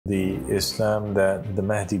The Islam that the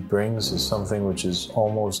Mahdi brings is something which is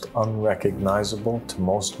almost unrecognizable to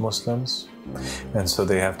most Muslims, and so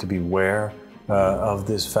they have to be aware of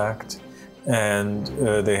this fact, and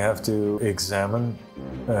they have to examine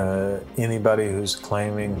anybody who's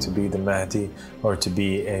claiming to be the Mahdi or to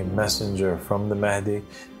be a messenger from the Mahdi,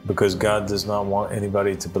 because God does not want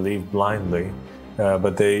anybody to believe blindly.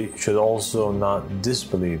 But they should also not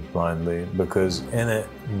disbelieve blindly, because in it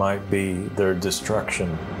might be their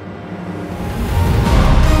destruction.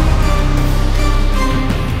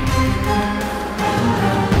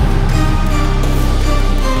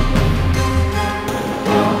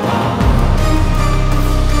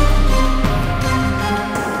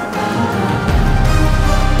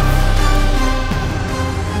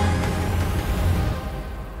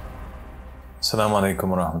 Assalamu alaikum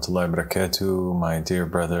wa rahmatullahi wa barakatuh, my dear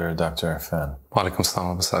brother, Dr. Irfan. Wa alaikum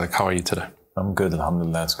assalam Aba Al-Sadiq. How are you today? I'm good,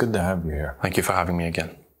 alhamdulillah. It's good to have you here. Thank you for having me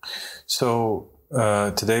again. So,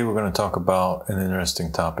 today we're going to talk about an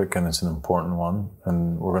interesting topic, and it's an important one.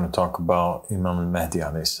 And we're going to talk about Imam Al-Mahdi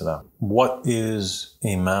alayhi salam. What is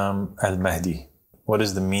Imam Al-Mahdi? What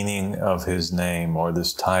is the meaning of his name or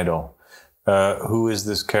this title? Who is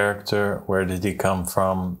this character? Where did he come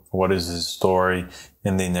from? What is his story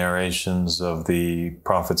in the narrations of the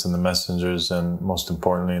prophets and the messengers, and most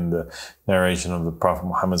importantly in the narration of the Prophet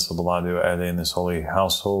Mohammed sallallahu alaihi in his holy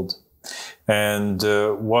household? And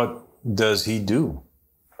what does he do?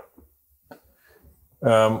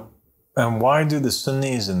 And why do the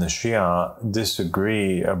Sunnis and the Shia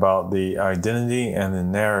disagree about the identity and the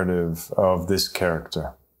narrative of this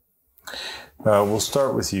character? We'll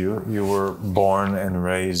start with you. You were born and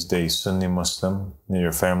raised a Sunni Muslim.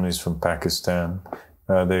 Your family's from Pakistan.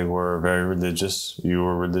 They were very religious. You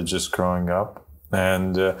were religious growing up,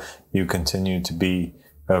 and you continue to be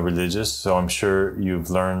religious. So I'm sure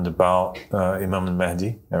you've learned about Imam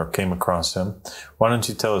Al-Mahdi or came across him. Why don't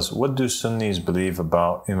you tell us, what do Sunnis believe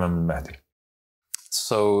about Imam Al-Mahdi?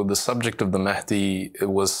 So the subject of the Mahdi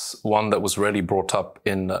was one that was rarely brought up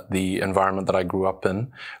in the environment that I grew up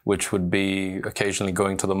in, which would be occasionally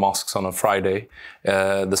going to the mosques on a Friday.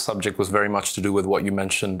 The subject was very much to do with what you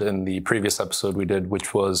mentioned in the previous episode we did,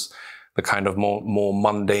 which was the kind of more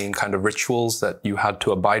mundane kind of rituals that you had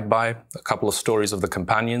to abide by, a couple of stories of the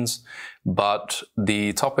companions. But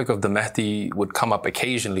the topic of the Mahdi would come up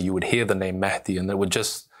occasionally. You would hear the name Mahdi, and it would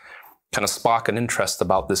just kind of spark an interest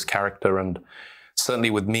about this character. And certainly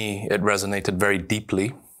with me, it resonated very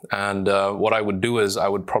deeply. And what I would do is I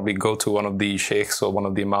would probably go to one of the sheikhs or one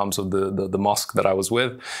of the imams of the mosque that I was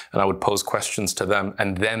with, and I would pose questions to them,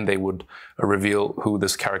 and then they would reveal who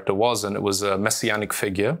this character was. And it was a messianic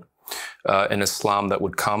figure in Islam that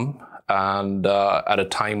would come, and at a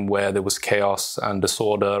time where there was chaos and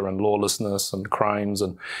disorder and lawlessness and crimes,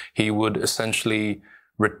 and he would essentially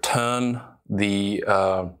return the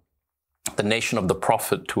nation of the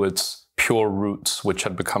Prophet to its pure roots, which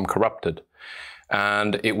had become corrupted.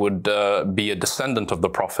 And it would be a descendant of the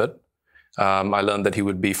Prophet. I learned that he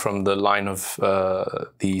would be from the line of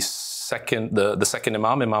the second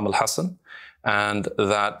Imam, Imam Al-Hassan, and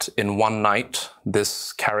that in one night,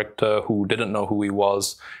 this character who didn't know who he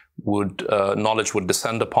was, knowledge would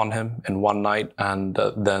descend upon him in one night, and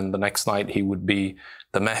then the next night he would be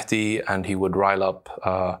the Mahdi, and he would rile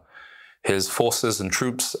up his forces and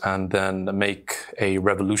troops and then make a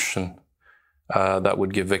revolution that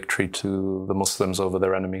would give victory to the Muslims over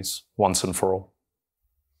their enemies once and for all.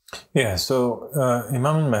 Yeah, so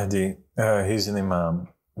Imam al-Mahdi, he's an imam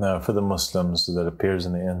for the Muslims that appears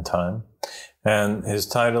in the end time. And his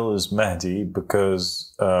title is Mahdi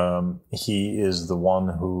because he is the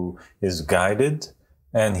one who is guided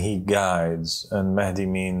and he guides. And Mahdi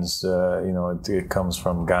means, it comes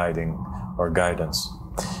from guiding or guidance.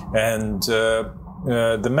 And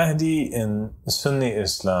the Mahdi in Sunni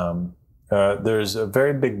Islam, there's a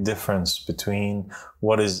very big difference between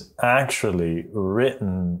what is actually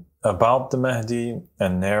written about the Mahdi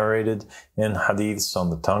and narrated in hadiths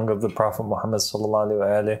on the tongue of the Prophet Muhammad sallallahu alaihi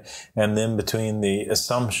wasallam, and then between the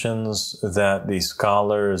assumptions that the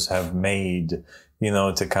scholars have made,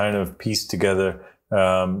 to kind of piece together,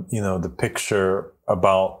 the picture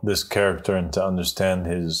about this character and to understand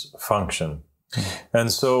his function.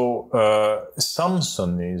 And so some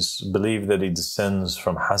Sunnis believe that he descends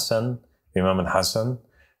from Hassan, Imam al-Hassan.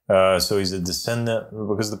 So he's a descendant,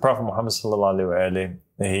 because the Prophet Muhammad sallallahu alaihi wasallam,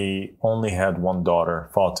 he only had one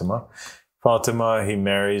daughter, Fatima. Fatima, he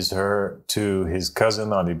marries her to his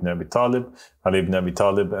cousin Ali ibn Abi Talib. Ali ibn Abi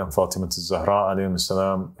Talib and Fatima al-Zahra alayhim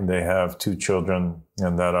salam, they have two children,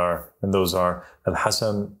 and those are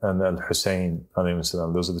Al-Hassan and Al-Hussein alayhim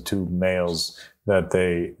salam. Those are the two males that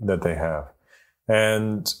they have.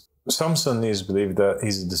 And some Sunnis believe that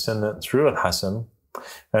he's a descendant through Al-Hassan,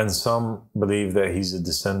 and some believe that he's a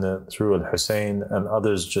descendant through Al-Hussein, and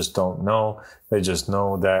others just don't know. They just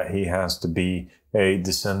know that he has to be a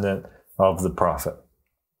descendant of the Prophet.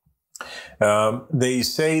 They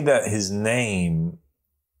say that his name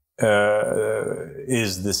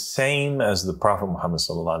is the same as the Prophet Muhammad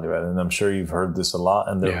sallallahu alaihi wasallam, and I'm sure you've heard this a lot,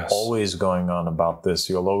 and they're always going on about this.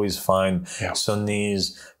 You'll always find Sunnis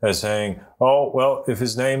saying, oh, well, if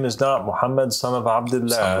his name is not Muhammad son of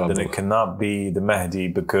Abdullah, then it cannot be the Mahdi,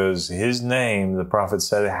 because his name, the Prophet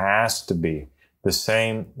said, it has to be the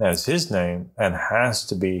same as his name, and has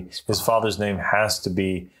to be, his father's name has to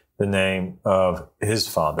be the name of his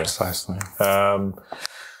father. Precisely.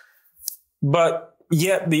 But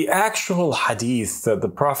yet the actual hadith that the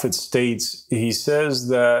Prophet states, he says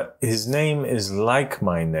that his name is like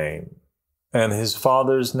my name, and his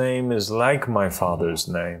father's name is like my father's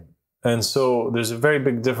name. And so there's a very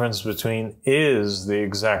big difference between is the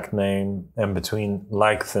exact name and between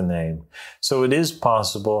like the name. So it is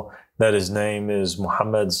possible that his name is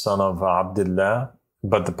Muhammad son of Abdullah,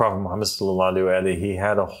 but the Prophet Muhammad sallallahu alaihi wasallam, he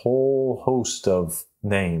had a whole host of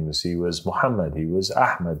names. He was Muhammad, he was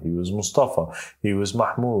Ahmad, he was Mustafa, he was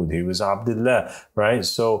Mahmud, he was Abdullah, right?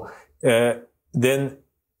 So then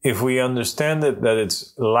if we understand it, that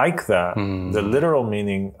it's like that, the literal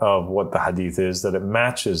meaning of what the hadith is, that it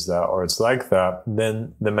matches that, or it's like that,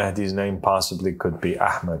 then the Mahdi's name possibly could be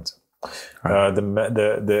Ahmad. Right.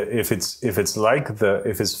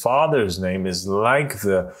 If his father's name is like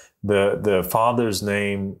the father's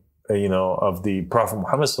name, of the Prophet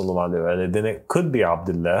Muhammad sallallahu alaihi wasallam, then it could be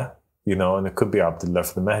Abdullah, and it could be Abdullah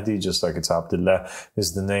for the Mahdi, just like it's Abdullah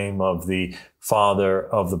is the name of the father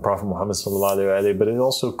of the Prophet Muhammad sallallahu alaihi wasallam, but it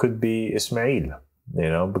also could be Ismail,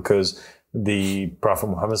 because the Prophet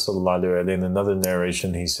Muhammad sallallahu alaihi wasallam, in another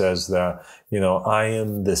narration, he says that, I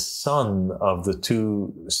am the son of the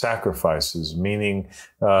two sacrifices, meaning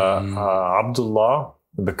Abdullah,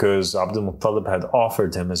 because Abdul Muttalib had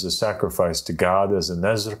offered him as a sacrifice to God, as a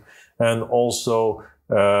nazr, and also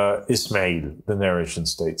Ismail, the narration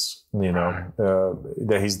states,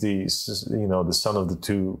 that he's the son of the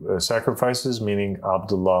two sacrifices, meaning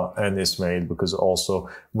Abdullah and Ismail, because also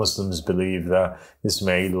Muslims believe that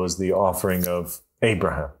Ismail was the offering of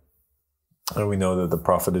Abraham. And we know that the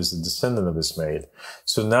Prophet is a descendant of Ismail.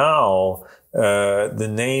 So now, the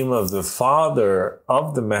name of the father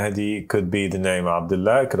of the Mahdi could be the name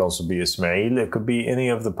Abdullah. It could also be Ismail. It could be any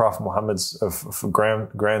of the Prophet Muhammad's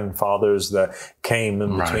grandfathers that came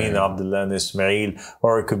in between Abdullah and Ismail.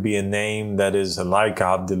 Or it could be a name that is like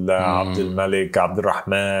Abdullah, Abdul Malik, Abdul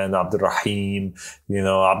Rahman, Abdul Rahim,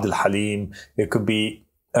 Abdul Halim. It could be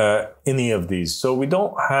any of these. So we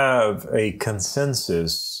don't have a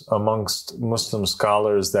consensus amongst Muslim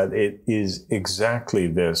scholars that it is exactly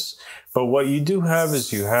this. But what you do have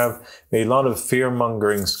is you have a lot of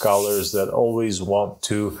fear-mongering scholars that always want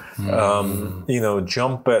to,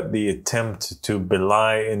 jump at the attempt to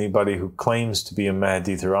belie anybody who claims to be a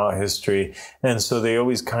Mahdi throughout history. And so they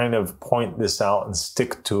always kind of point this out and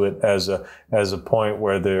stick to it as a point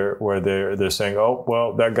where they're saying, oh,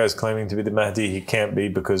 well, that guy's claiming to be the Mahdi. He can't be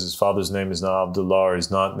because his father's name is not Abdullah, or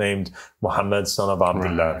he's not named Muhammad son of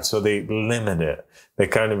Abdullah. Right. So they limit it. They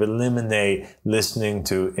kind of eliminate listening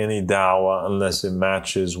to any da'wah unless it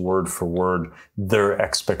matches word for word their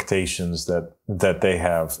expectations that they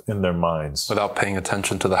have in their minds. Without paying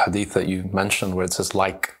attention to the hadith that you mentioned where it says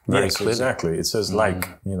like very clearly. Exactly. It says like,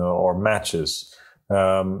 or matches,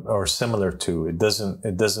 or similar to. It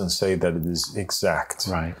doesn't say that it is exact.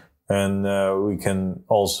 Right. And we can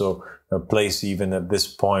also place even at this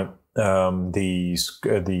point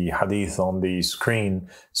the hadith on the screen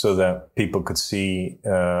so that people could see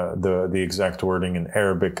the exact wording in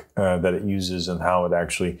Arabic that it uses and how it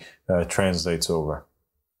actually translates over.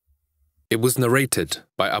 It was narrated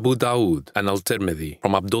by Abu Dawood and Al-Tirmidhi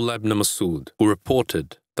from Abdullah ibn Mas'ud, who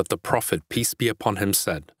reported that the Prophet, peace be upon him,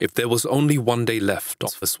 said, "If there was only one day left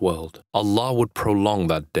of this world, Allah would prolong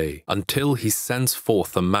that day until He sends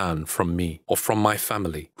forth a man from me or from my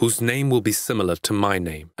family, whose name will be similar to my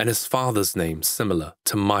name, and his father's name similar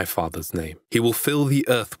to my father's name. He will fill the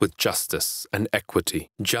earth with justice and equity,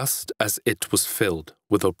 just as it was filled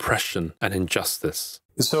with oppression and injustice."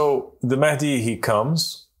 So the Mahdi, he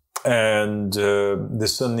comes, and the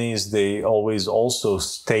Sunnis, they always also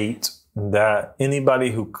state that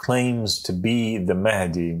anybody who claims to be the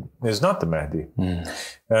Mahdi is not the Mahdi.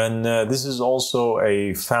 And this is also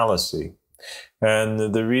a fallacy.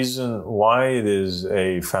 And the reason why it is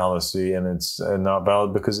a fallacy and it's not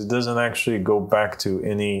valid, because it doesn't actually go back to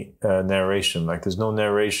any narration. Like there's no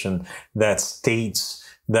narration that states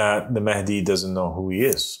that the Mahdi doesn't know who he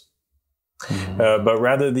is. But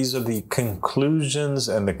rather, these are the conclusions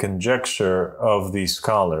and the conjecture of these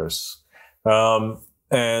scholars.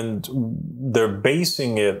 And they're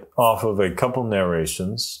basing it off of a couple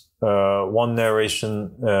narrations. One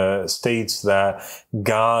narration states that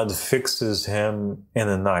God fixes him in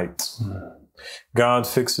a night. God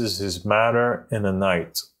fixes his matter in a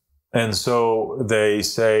night. And so they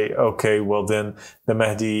say, okay, well then the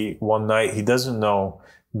Mahdi, one night he doesn't know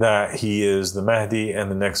that he is the Mahdi, and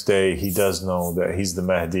the next day he does know that he's the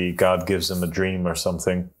Mahdi. God gives him a dream or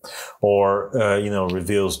something, or,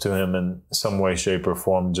 reveals to him in some way, shape, or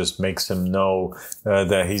form, just makes him know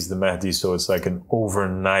that he's the Mahdi. So it's like an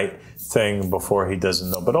overnight thing before he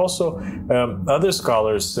doesn't know. But also, other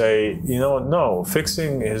scholars say, no,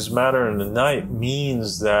 fixing his matter in the night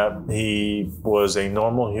means that he was a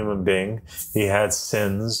normal human being. He had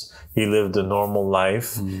sins. He lived a normal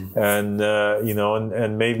life, and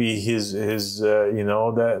maybe he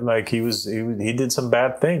did some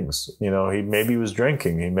bad things. He was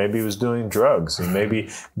drinking. He maybe was doing drugs. He maybe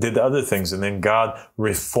did other things, and then God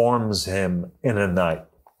reforms him in a night.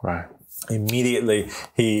 Right. Immediately,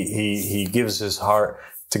 he gives his heart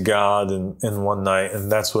to God in one night, and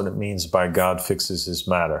that's what it means by God fixes his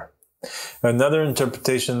matter. Another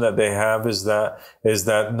interpretation that they have is that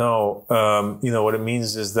no, what it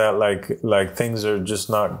means is that like things are just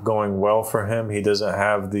not going well for him. He doesn't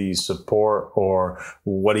have the support or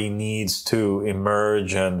what he needs to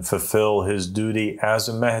emerge and fulfill his duty as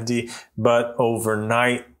a Mahdi, but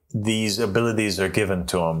overnight these abilities are given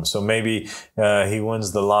to him. So maybe he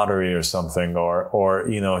wins the lottery or something, or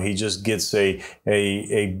he just gets a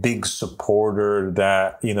big supporter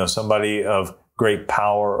that somebody of great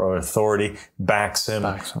power or authority backs him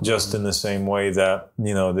just in the same way that,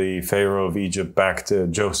 the Pharaoh of Egypt backed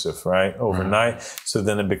Joseph, right? Overnight. So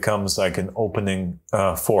then it becomes like an opening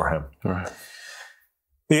for him. Right.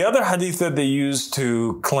 The other hadith that they use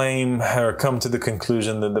to claim or come to the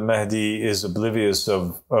conclusion that the Mahdi is oblivious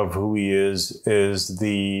of who he is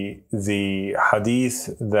the hadith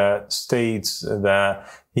that states that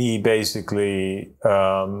he basically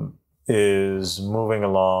is moving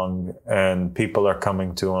along and people are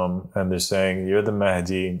coming to him and they're saying, you're the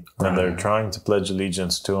Mahdi, and they're trying to pledge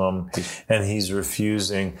allegiance to him, and he's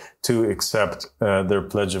refusing to accept their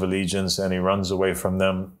pledge of allegiance, and he runs away from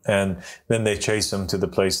them, and then they chase him to the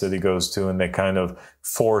place that he goes to, and they kind of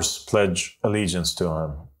force pledge allegiance to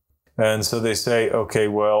him. And so they say, okay,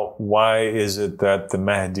 well, why is it that the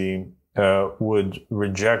Mahdi would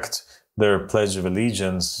reject their pledge of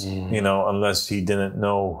allegiance, unless he didn't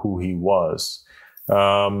know who he was,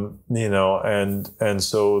 and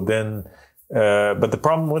so then, but the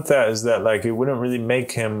problem with that is that it wouldn't really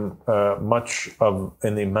make him much of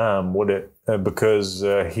an imam, would it? Because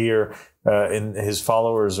here, in his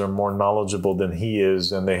followers are more knowledgeable than he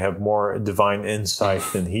is, and they have more divine insight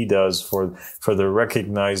than he does for the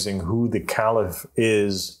recognizing who the caliph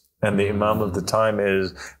is and the imam of the time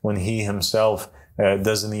is, when he himself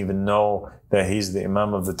doesn't even know that he's the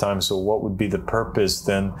imam of the time. So what would be the purpose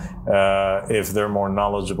then, if they're more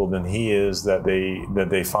knowledgeable than he is, that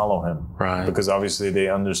they follow him? Right. Because obviously they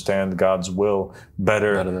understand God's will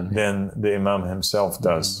better than the imam himself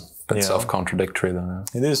does. But self-contradictory then.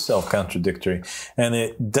 It is self-contradictory. And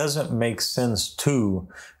it doesn't make sense too,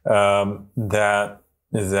 that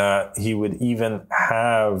he would even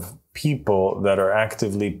have people that are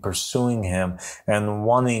actively pursuing him and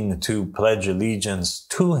wanting to pledge allegiance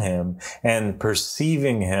to him and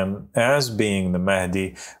perceiving him as being the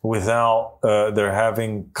Mahdi without there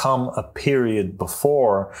having come a period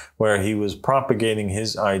before where he was propagating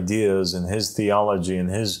his ideas and his theology and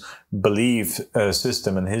his belief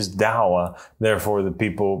system and his dawah. Therefore, the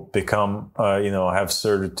people become, have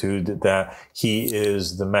certitude that he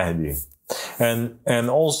is the Mahdi. And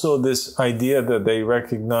also this idea that they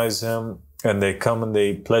recognize him and they come and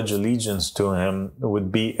they pledge allegiance to him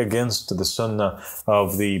would be against the sunnah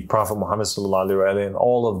of the Prophet Muhammad sallallahu alaihi wasallam and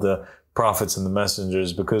all of the prophets and the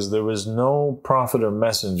messengers, because there was no prophet or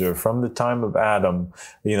messenger from the time of Adam,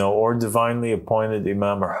 or divinely appointed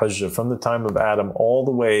imam or hujjah from the time of Adam all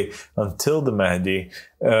the way until the Mahdi,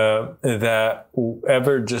 that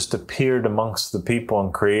ever just appeared amongst the people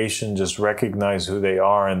in creation, just recognize who they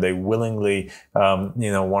are, and they willingly,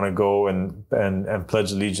 want to go and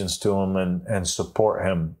pledge allegiance to him and support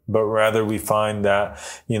him. But rather we find that,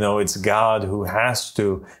 it's God who has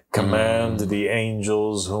to command the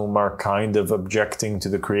angels whom are kind of objecting to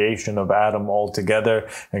the creation of Adam altogether.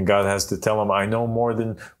 And God has to tell them, I know more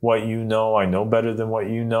than what you know. I know better than what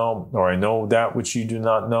you know, or I know that which you do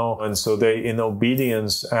not know. And so they, in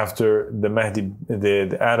obedience, after the Mahdi,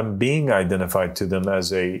 the Adam being identified to them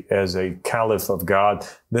as a caliph of God,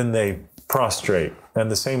 then they prostrate. And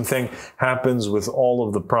the same thing happens with all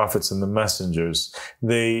of the prophets and the messengers.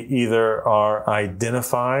 They either are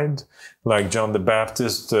identified, like John the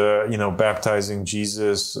Baptist, baptizing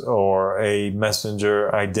Jesus, or a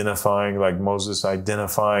messenger identifying, like Moses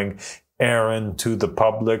identifying Aaron to the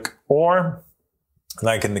public, or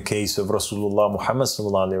like in the case of Rasulullah Muhammad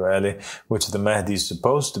sallallahu alaihi wasallam, which the Mahdi is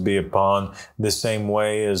supposed to be upon, the same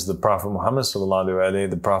way as the Prophet Muhammad sallallahu alaihi wasallam,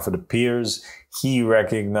 the Prophet appears, he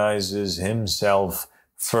recognizes himself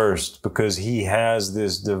first, because he has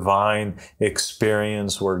this divine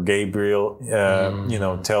experience where Gabriel,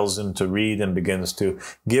 tells him to read and begins to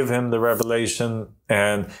give him the revelation.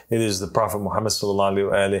 And it is the Prophet Muhammad sallallahu alaihi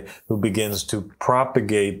wasallam who begins to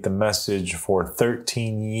propagate the message for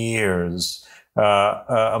 13 years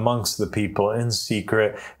amongst the people in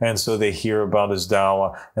secret. And so they hear about his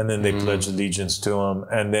dawah, and then they pledge allegiance to him.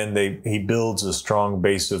 And then he builds a strong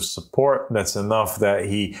base of support that's enough that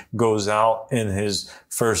he goes out in his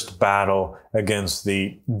first battle against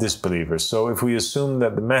the disbelievers. So if we assume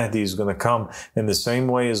that the Mahdi is going to come in the same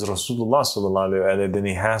way as Rasulullah sallallahu alaihi wasallam, then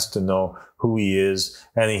he has to know who he is,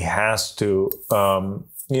 and he has to,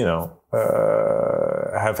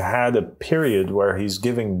 have had a period where he's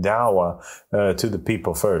giving dawah to the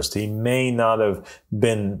people first. He may not have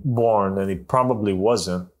been born, and he probably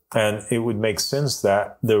wasn't. And it would make sense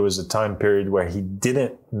that there was a time period where he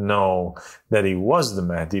didn't know that he was the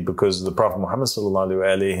Mahdi, because the Prophet Muhammad sallallahu alaihi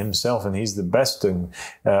wasallam himself, and he's the best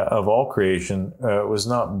of all creation, was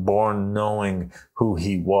not born knowing who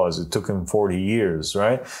he was. It took him 40 years,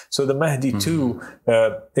 right? So the Mahdi too,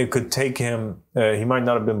 it could take him, he might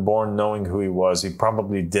not have been born knowing who he was. He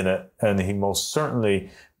probably didn't. And he most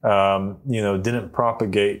certainly didn't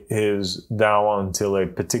propagate his dawah until a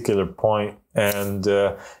particular point. And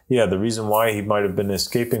the reason why he might have been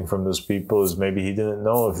escaping from those people is maybe he didn't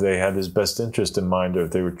know if they had his best interest in mind, or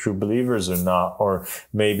if they were true believers or not, or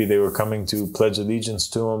maybe they were coming to pledge allegiance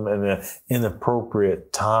to him in an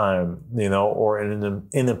inappropriate time, or in an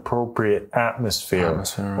inappropriate atmosphere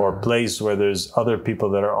or place where there's other people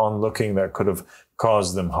that are onlooking that could have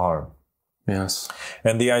caused them harm. Yes.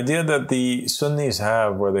 And the idea that the Sunnis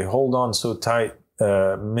have, where they hold on so tight,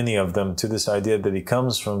 many of them, to this idea that he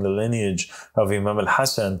comes from the lineage of Imam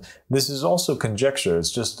al-Hasan, this is also conjecture.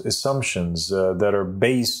 It's just assumptions that are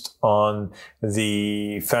based on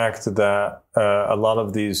the fact that a lot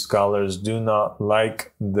of these scholars do not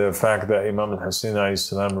like the fact that Imam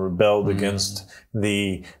al-Hussein rebelled against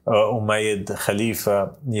the Umayyad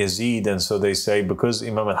Khalifa Yazid. And so they say, because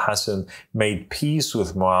Imam al-Hasan made peace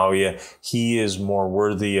with Muawiyah, he is more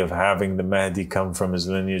worthy of having the Mahdi come from his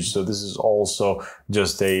lineage. So this is also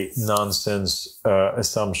just a nonsense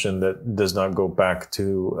assumption that does not go back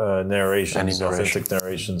to narrations, authentic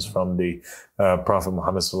narrations from the Prophet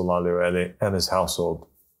Muhammad sallallahu alaihi wasallam and his household.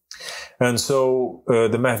 And so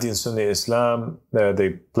the Mahdi in Sunni Islam,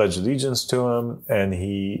 they pledge allegiance to him, and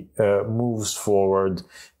he moves forward,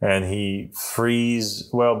 and he frees.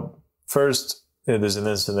 Well, first, there's an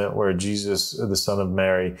incident where Jesus, the son of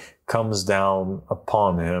Mary, comes down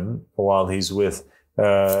upon him while he's with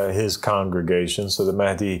his congregation. So the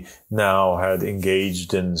Mahdi now had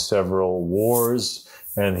engaged in several wars,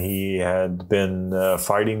 and he had been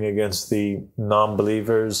fighting against the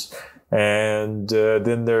non-believers. And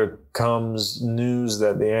then there comes news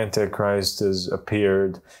that the Antichrist has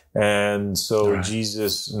appeared. And so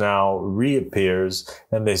Jesus now reappears,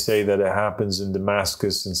 and they say that it happens in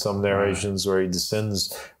Damascus in some narrations, where he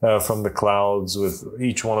descends from the clouds with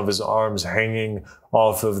each one of his arms hanging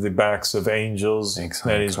off of the backs of angels,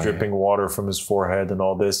 and he's dripping water from his forehead and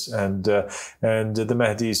all this. And the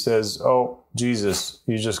Mahdi says, "Oh, Jesus,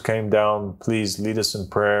 you just came down. Please lead us in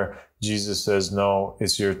prayer." Jesus says, "No,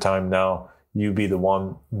 it's your time now. You be the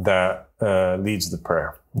one that leads the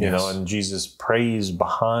prayer." And Jesus prays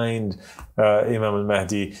behind Imam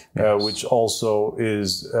al-Mahdi, which also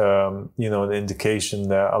is, an indication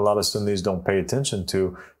that a lot of Sunnis don't pay attention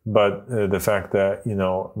to. But the fact that,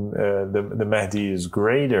 the Mahdi is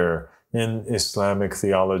greater in Islamic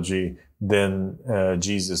theology than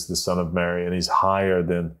Jesus, the son of Mary, and he's higher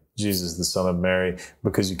than Jesus, the son of Mary,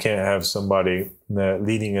 because you can't have somebody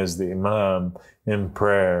leading as the Imam in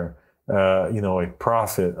prayer a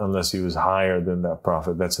prophet unless he was higher than that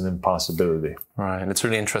prophet. That's an impossibility. Right. And it's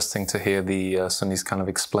really interesting to hear the Sunnis kind of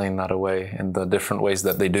explain that away in the different ways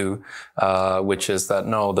that they do, which is that,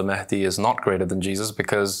 no, the Mahdi is not greater than Jesus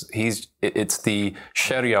because it's the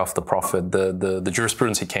Sharia of the prophet, the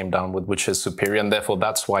jurisprudence he came down with, which is superior, and therefore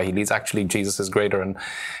that's why he leads. Actually, Jesus is greater. And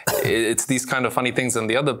it's these kind of funny things. And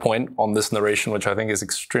the other point on this narration, which I think is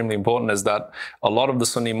extremely important, is that a lot of the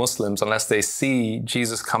Sunni Muslims, unless they see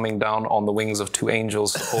Jesus coming down on the wings of two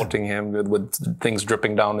angels supporting him with things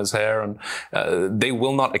dripping down his hair, and they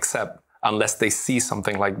will not accept unless they see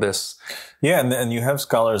something like this. Yeah, and you have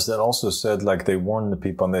scholars that also said, like, they warn the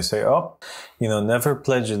people and they say, never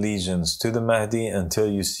pledge allegiance to the Mahdi until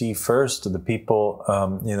you see first the people,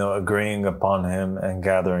 agreeing upon him and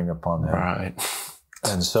gathering upon him. Right.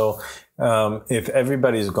 And so if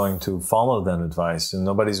everybody's going to follow that advice and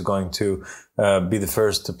nobody's going to be the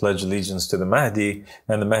first to pledge allegiance to the Mahdi,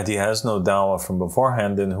 and the Mahdi has no dawah from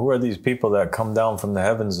beforehand, then who are these people that come down from the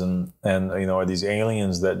heavens and are these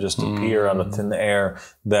aliens that just appear out of thin air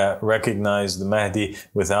that recognize the Mahdi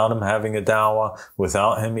without him having a dawah,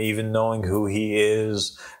 without him even knowing who he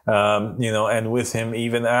is, and with him,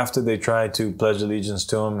 even after they try to pledge allegiance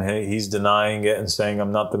to him, he's denying it and saying,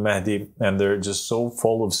 I'm not the Mahdi, and they're just so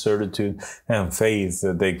full of certitude and faith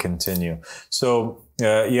that they continue. So,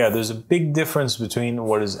 there's a big difference between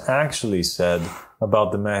what is actually said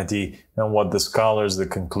about the Mahdi and what the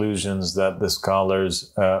conclusions that the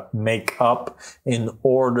scholars make up in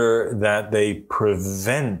order that they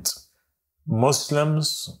prevent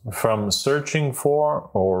Muslims from searching for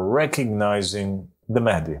or recognizing the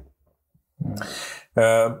Mahdi.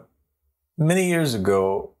 Many years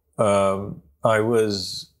ago, I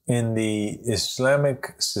was in the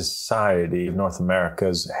Islamic Society of North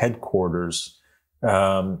America's headquarters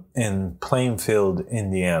in Plainfield,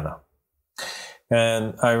 Indiana.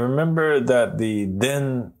 And I remember that the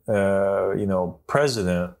then,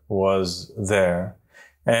 president was there,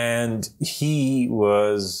 and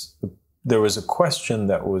there was a question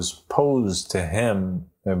that was posed to him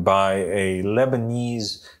by a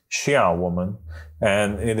Lebanese Shia woman,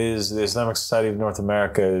 and it is the Islamic Society of North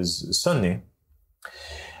America is Sunni.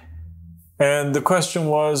 And the question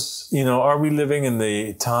was, are we living in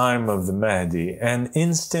the time of the Mahdi? And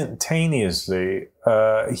instantaneously,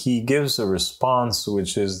 he gives a response,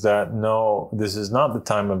 which is that, no, this is not the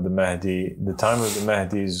time of the Mahdi. The time of the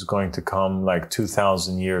Mahdi is going to come like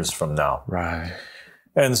 2,000 years from now. Right.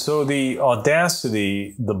 And so the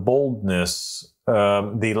audacity, the boldness,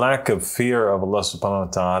 the lack of fear of Allah subhanahu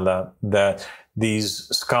wa ta'ala that these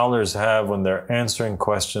scholars have when they're answering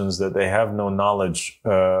questions that they have no knowledge,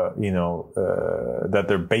 that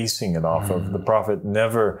they're basing it off of. The Prophet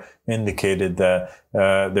never indicated that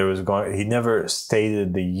he never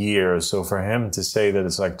stated the year. So for him to say that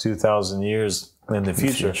it's like 2,000 years in the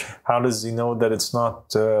future, how does he know that it's not,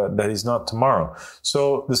 that he's not tomorrow?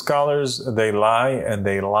 So the scholars, they lie, and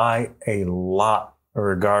they lie a lot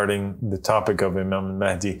regarding the topic of Imam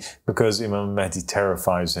Mahdi, because Imam Mahdi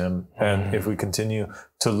terrifies him. And if we continue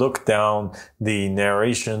to look down the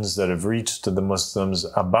narrations that have reached to the Muslims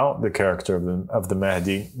about the character of the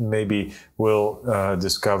Mahdi, maybe we'll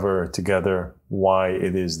discover together why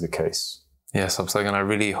it is the case. Yes, and I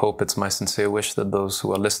really hope, it's my sincere wish that those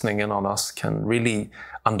who are listening in on us can really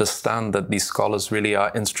understand that these scholars really are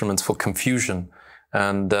instruments for confusion.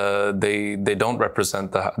 And they don't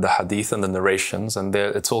represent the hadith and the narrations, and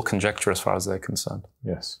it's all conjecture as far as they're concerned.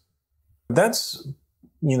 Yes. That's,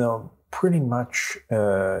 pretty much,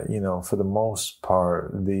 for the most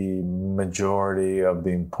part, the majority of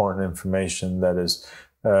the important information that is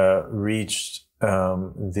reached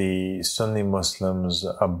the Sunni Muslims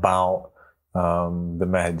about the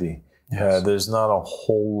Mahdi. Yes. There's not a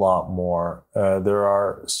whole lot more. There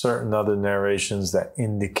are certain other narrations that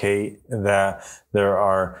indicate that there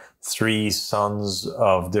are 3 sons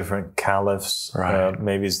of different caliphs. Right.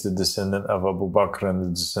 Maybe it's the descendant of Abu Bakr and the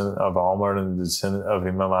descendant of Umar and the descendant of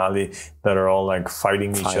Imam Ali that are all like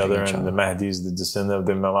fighting each other. And the Mahdi is the descendant of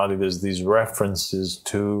the Imam Ali. There's these references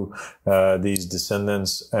to these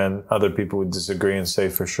descendants, and other people would disagree and say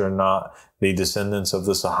for sure not. The descendants of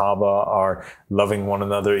the Sahaba are loving one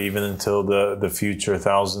another even until the future,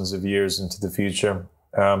 thousands of years into the future.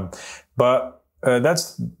 But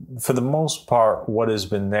that's, for the most part, what has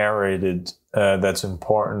been narrated that's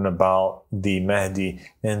important about the Mahdi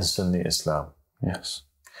in Sunni Islam. Yes.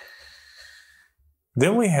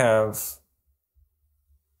 Then we have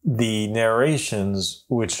the narrations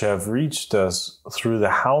which have reached us through the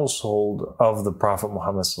household of the Prophet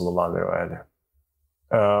Muhammad sallallahu alaihi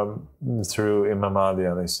wasallam. Through Imam Mahdi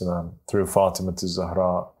alayhi salam, through Fatima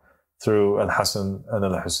al-Zahra, through Al-Hassan and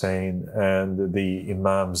Al-Hussein and the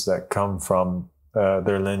Imams that come from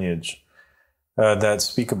their lineage that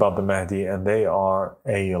speak about the Mahdi, and they are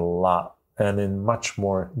a lot and in much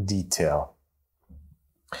more detail.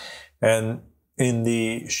 And in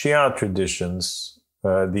the Shia traditions,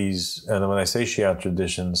 and when I say Shia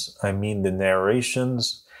traditions, I mean the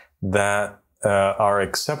narrations that are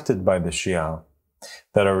accepted by the Shia,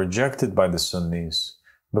 that are rejected by the Sunnis,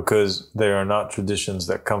 because they are not traditions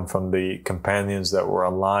that come from the companions that were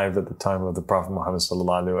alive at the time of the Prophet Muhammad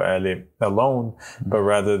ﷺ alone, but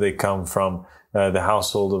rather they come from the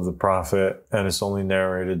household of the Prophet, and it's only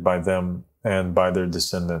narrated by them and by their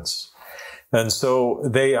descendants. And so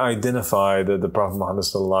they identify that the Prophet Muhammad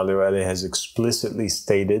ﷺ has explicitly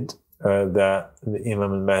stated that the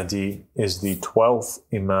Imam al-Mahdi is the 12th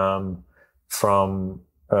Imam from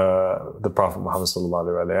the Prophet Muhammad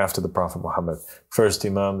ﷺ, after the Prophet Muhammad. First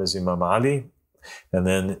Imam is Imam Ali, and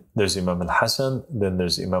then there's Imam al-Hassan, then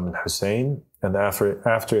there's Imam al-Hussein, and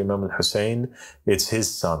after Imam al-Hussein, it's his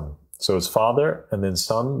son. So it's father, and then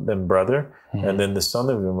son, then brother, and then the son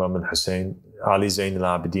of Imam al-Hussein, Ali Zayn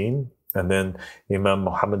al-Abidin, and then Imam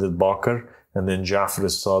Muhammad al-Baqir, and then Ja'far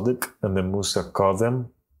al-Sadiq, and then Musa Qadhim,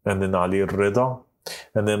 and then Ali al-Rida,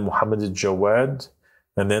 and then Muhammad al-Jawad,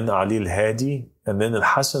 and then Ali al-Hadi, and then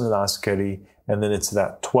al-Hassan al-Askari, and then it's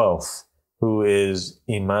that 12th, who is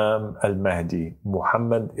Imam al-Mahdi,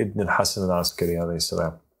 Muhammad ibn al-Hassan al-Askari alayhi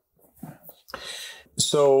salam.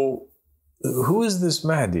 So, who is this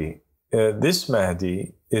Mahdi? This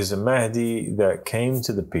Mahdi is a Mahdi that came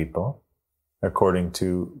to the people, according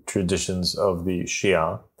to traditions of the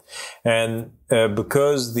Shia. And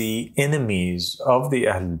because the enemies of the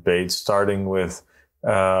Ahlul Bayt, starting with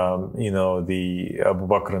the Abu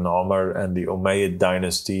Bakr and Umar and the Umayyad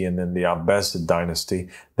dynasty and then the Abbasid dynasty,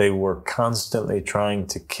 they were constantly trying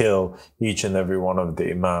to kill each and every one of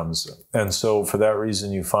the Imams. And so for that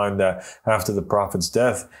reason, you find that after the Prophet's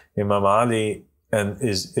death, Imam Ali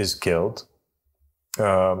is killed.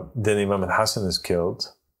 Then Imam al-Hassan is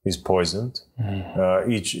killed. He's poisoned.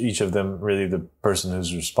 Each of them, really the person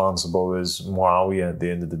who's responsible is Muawiyah at the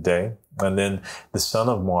end of the day. And then the son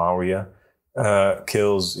of Muawiyah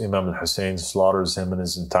kills Imam al-Hussein, slaughters him and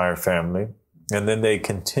his entire family. And then they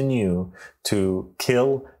continue to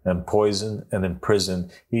kill and poison and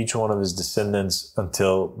imprison each one of his descendants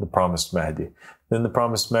until the promised Mahdi. Then the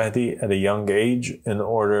promised Mahdi, at a young age, in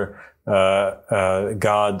order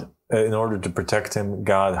to protect him,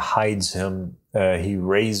 God hides him. He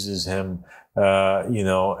raises him,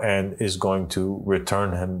 and is going to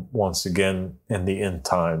return him once again in the end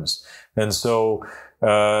times. And so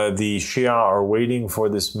the Shia are waiting for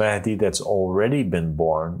this Mahdi that's already been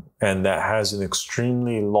born and that has an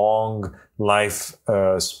extremely long life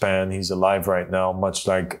span. He's alive right now, much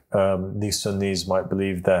like the Sunnis might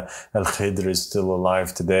believe that Al-Khidr is still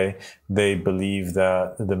alive today. They believe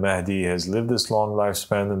that the Mahdi has lived this long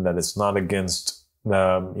lifespan and that it's not against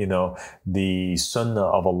the Sunnah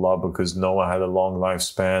of Allah, because Noah had a long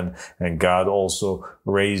lifespan and God also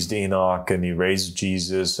raised Enoch and he raised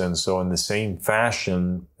Jesus. And so in the same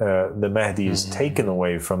fashion, the Mahdi is taken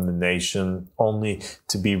away from the nation only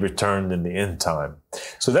to be returned in the end time.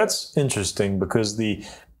 So that's interesting, because the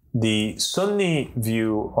Sunni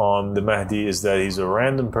view on the Mahdi is that he's a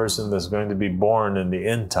random person that's going to be born in the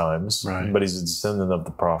end times, right, but he's a descendant of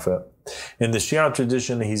the Prophet. In the Shia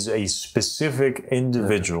tradition, he's a specific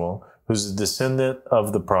individual who's a descendant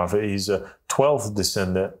of the Prophet. He's a 12th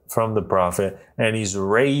descendant from the Prophet, and he's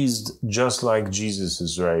raised just like Jesus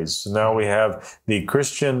is raised. So now we have the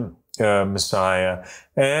Christian Messiah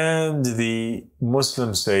and the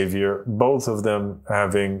Muslim Savior, both of them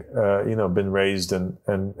having, been raised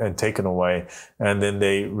and taken away. And then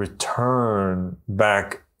they return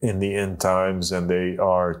back in the end times, and they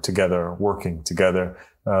are together, working together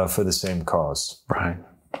for the same cause. Right.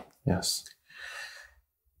 Yes.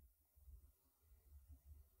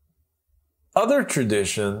 Other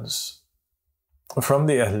traditions from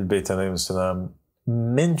the Ahlul Bayt alayhim salam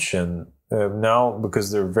mention, now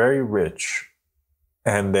because they're very rich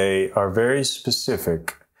and they are very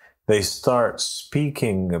specific, they start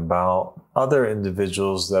speaking about other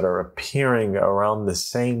individuals that are appearing around the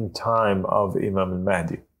same time of Imam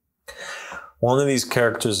al-Mahdi. One of these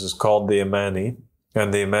characters is called the Imani,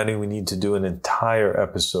 and the Imani we need to do an entire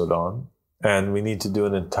episode on, and we need to do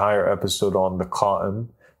an entire episode on the Qaim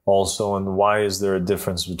also, and why is there a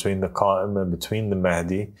difference between the Qaim and between the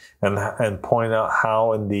Mahdi, and point out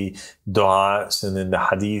how in the du'as and in the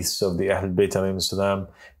hadiths of the Ahlul Bayt alayhim salam,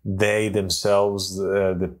 they themselves,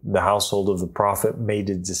 the household of the Prophet, made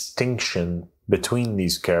a distinction between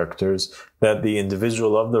these characters, that the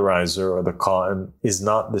individual of the riser or the Qaim is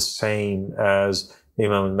not the same as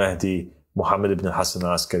Imam al-Mahdi, Mohammed ibn Hassan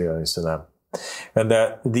al-Askari alayhi salam. And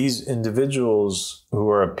that these individuals who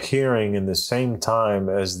are appearing in the same time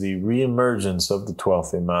as the reemergence of the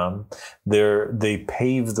 12th Imam, they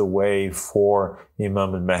pave the way for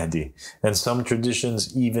Imam al-Mahdi. And some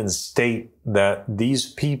traditions even state that these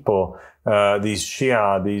people, these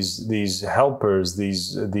Shia, these helpers, the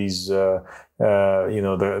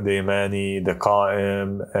Imani, the Qaim,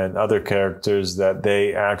 and other characters, that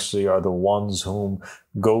they actually are the ones whom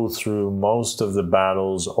go through most of the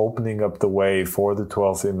battles, opening up the way for the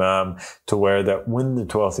 12th Imam, to where that when the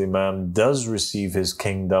 12th Imam does receive his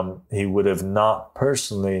kingdom, he would have not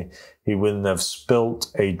personally, he wouldn't have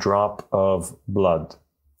spilt a drop of blood.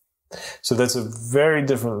 So that's a very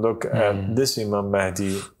different look at this Imam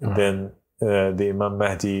Mahdi than the Imam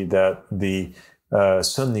Mahdi that the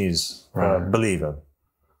Sunnis believe in.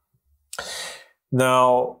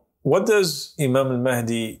 Now, what does Imam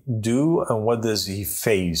al-Mahdi do and what does he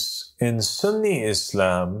face? In Sunni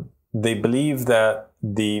Islam, they believe that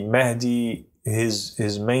the Mahdi,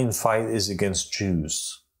 his main fight is against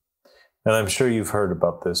Jews. And I'm sure you've heard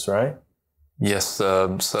about this, right? Yes,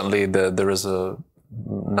 certainly there is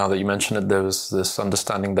now that you mention it, there is this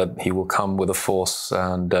understanding that he will come with a force,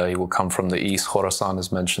 and he will come from the east. Khorasan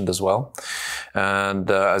is mentioned as well. And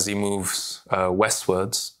as he moves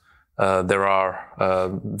westwards, there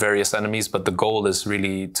are various enemies, but the goal is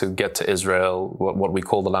really to get to Israel, what we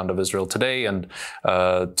call the land of Israel today, and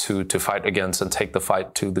to fight against and take the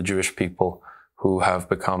fight to the Jewish people who have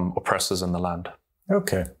become oppressors in the land.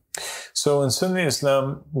 Okay. So in Sunni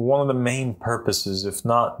Islam, one of the main purposes, if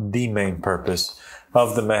not the main purpose,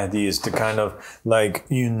 of the Mahdi is to kind of like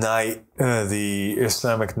unite the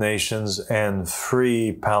Islamic nations and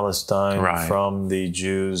free Palestine from the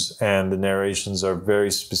Jews. And the narrations are very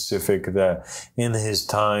specific that in his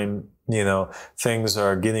time, things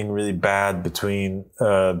are getting really bad between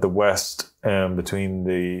the West and between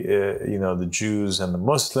the Jews and the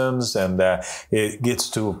Muslims, and that it gets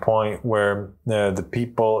to a point where the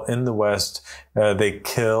people in the West, they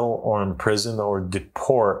kill or imprison or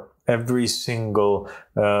deport every single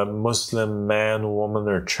Muslim man, woman,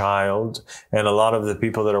 or child. And a lot of the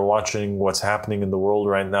people that are watching what's happening in the world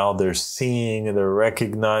right now, they're seeing and they're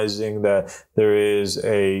recognizing that there is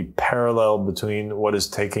a parallel between what is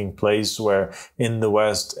taking place where in the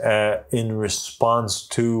West, in response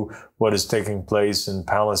to what is taking place in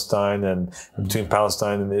Palestine and between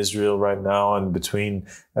Palestine and Israel right now, and between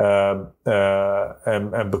and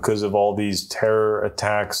because of all these terror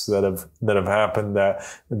attacks that have happened, that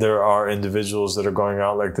there are individuals that are going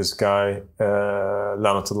out like this guy,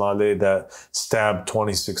 Lanatullah alayh, that stabbed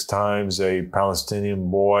 26 times a Palestinian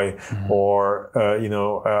boy, or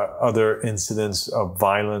other incidents of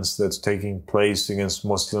violence that's taking place against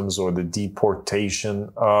Muslims, or the deportation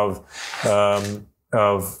of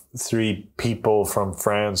 3 people from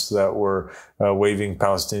France that were waving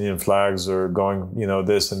Palestinian flags, or going,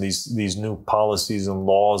 this, and these new policies and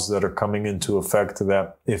laws that are coming into effect,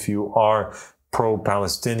 that if you are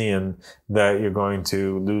pro-Palestinian, that you're going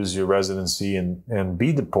to lose your residency and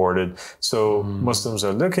be deported. So Muslims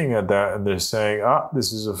are looking at that and they're saying,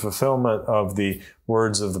 this is a fulfillment of the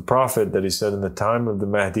words of the Prophet that he said in the time of the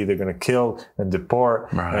Mahdi, they're going to kill and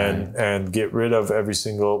deport and get rid of every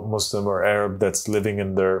single Muslim or Arab that's living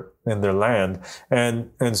in their land.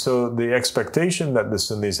 And so the expectation that the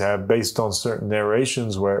Sunnis have, based on certain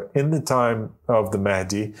narrations, where in the time of the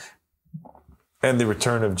Mahdi and the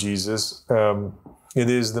return of Jesus, it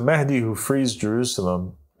is the Mahdi who frees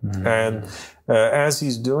Jerusalem. And as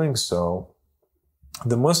he's doing so,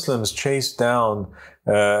 the Muslims chase down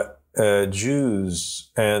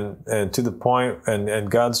Jews, and to the point, and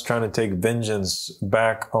God's trying to take vengeance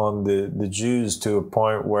back on the Jews, to a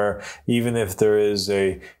point where even if there is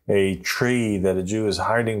a tree that a Jew is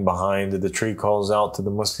hiding behind, the tree calls out to the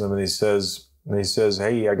Muslim and he says,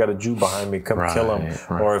 hey, I got a Jew behind me, come kill him.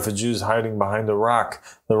 Or if a Jew's hiding behind a rock,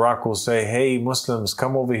 the rock will say, hey, Muslims,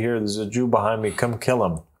 come over here, there's a Jew behind me, come kill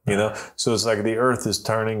him. So it's like the earth is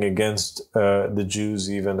turning against the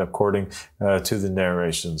Jews, even according to the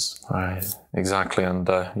narrations. Right, exactly. And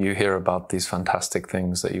you hear about these fantastic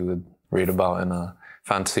things that you would read about in a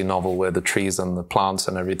fantasy novel, where the trees and the plants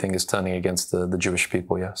and everything is turning against the Jewish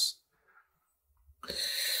people, yes.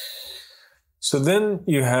 So then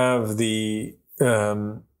you have the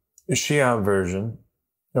Shia version,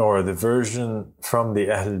 or the version from the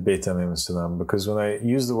Ahlul Bayt alayhim salam, because when I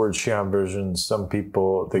use the word Shia version, some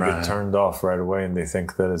people, they get turned off right away and they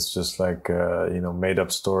think that it's just like, made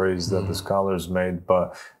up stories that the scholars made.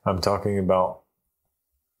 But I'm talking about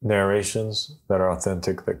narrations that are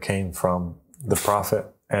authentic that came from the Prophet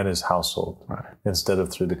and his household, instead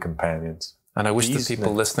of through the companions. And I wish the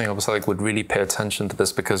people listening, would really pay attention to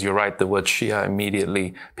this, because you're right, the word Shia,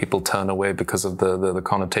 immediately people turn away because of the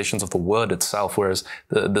connotations of the word itself, whereas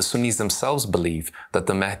the Sunnis themselves believe that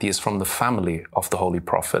the Mahdi is from the family of the Holy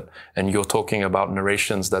Prophet. And you're talking about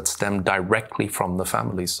narrations that stem directly from the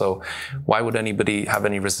family. So why would anybody have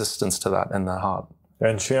any resistance to that in their heart?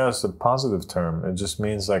 And Shia is a positive term. It just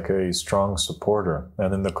means like a strong supporter.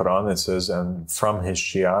 And in the Quran it says, and from his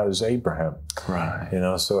Shia is Abraham. Right. You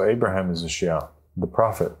know, so Abraham is a Shia, the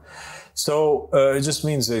Prophet. So it just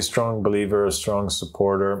means a strong believer, a strong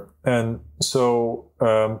supporter. And so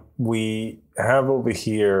we have over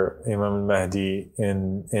here Imam Mahdi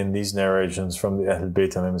in these narrations from the Ahl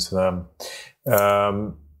Bayt alayhim salam.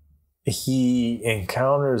 He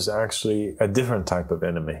encounters actually a different type of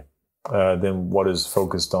enemy than what is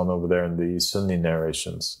focused on over there in the Sunni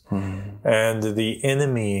narrations. And the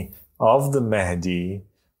enemy of the Mahdi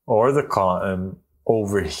or the Qaim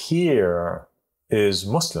over here is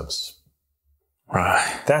Muslims.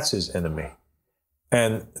 Right. That's his enemy.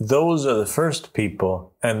 And those are the first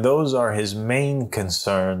people, and those are his main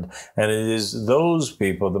concern. And it is those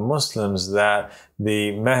people, the Muslims, that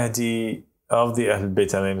the Mahdi of the Ahl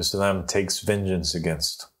Bayt alayhim salam takes vengeance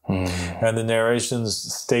against. And the narrations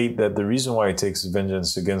state that the reason why he takes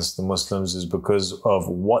vengeance against the Muslims is because of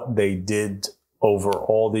what they did over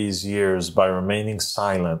all these years by remaining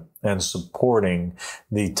silent and supporting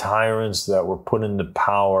the tyrants that were put into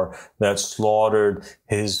power, that slaughtered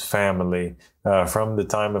his family from the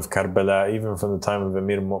time of Karbala, even from the time of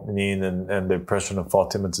Amir al-Mu'mineen and the oppression of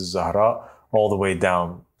Fatima al-Zahra, all the way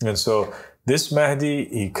down. And so this Mahdi,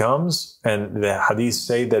 he comes, and the hadiths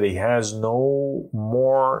say that he has no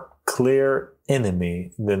more clear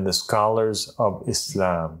enemy than the scholars of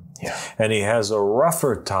Islam. Yeah. And he has a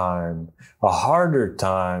rougher time, a harder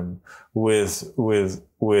time with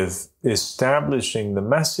establishing the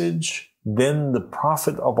message than the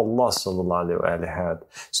Prophet of Allah sallallahu alaihi wasallam had.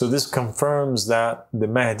 So this confirms that the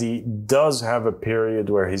Mahdi does have a period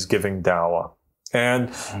where he's giving da'wah. And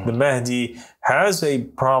the Mahdi has a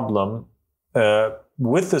problem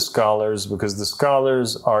with the scholars, because the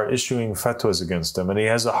scholars are issuing fatwas against him. And he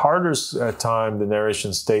has a harder time, the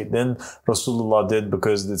narration state, than Rasulullah did,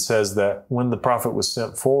 because it says that when the Prophet was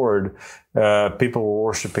sent forward, people were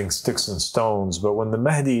worshipping sticks and stones. But when the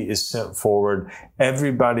Mahdi is sent forward,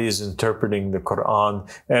 everybody is interpreting the Quran.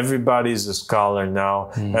 Everybody's a scholar now.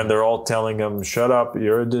 And they're all telling him, shut up,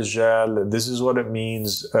 you're a Dajjal. This is what it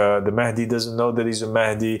means. The Mahdi doesn't know that he's a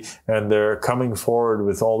Mahdi. And they're coming forward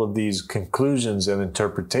with all of these conclusions and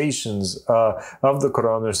interpretations of the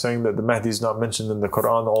Quran. They're saying that the Mahdi is not mentioned in the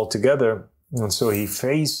Quran altogether. And so he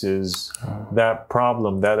faces that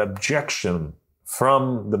problem, that objection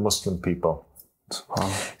from the Muslim people.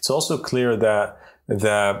 It's also clear that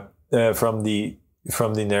from the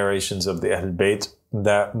narrations of the Ahl Bayt,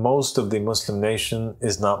 that most of the Muslim nation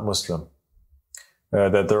is not Muslim.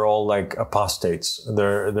 That they're all like apostates.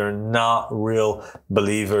 They're not real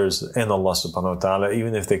believers in Allah subhanahu wa ta'ala,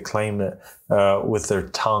 even if they claim it with their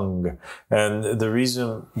tongue. And the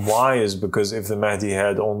reason why is because if the Mahdi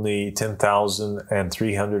had only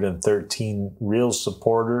 10,313 real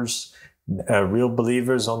supporters, real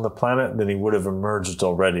believers on the planet, then he would have emerged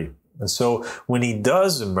already. And so when he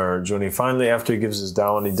does emerge, when he finally, after he gives his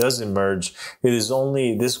da'wah, he does emerge, it is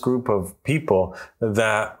only this group of people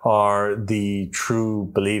that are the true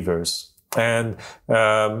believers. And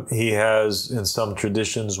he has, in some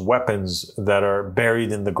traditions, weapons that are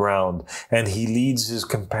buried in the ground. And he leads his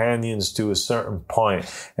companions to a certain point,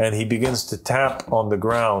 and he begins to tap on the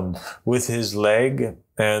ground with his leg.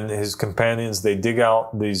 And his companions, they dig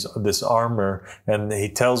out this armor, and he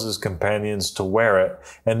tells his companions to wear it.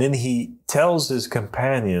 And then he tells his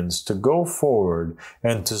companions to go forward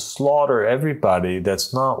and to slaughter everybody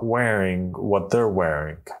that's not wearing what they're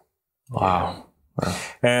wearing. Wow.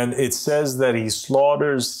 And it says that he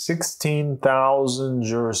slaughters 16,000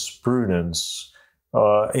 jurisprudence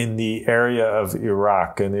in the area of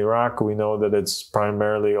Iraq. In Iraq, we know that it's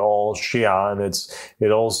primarily all Shia, and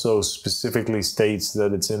it also specifically states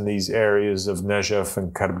that it's in these areas of Najaf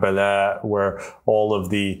and Karbala where all of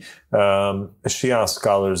the Shia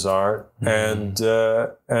scholars are. And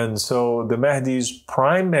so the Mahdi's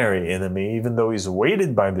primary enemy, even though he's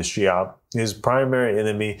weighted by the Shia, his primary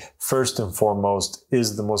enemy, first and foremost,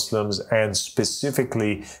 is the Muslims, and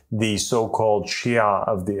specifically the so-called Shia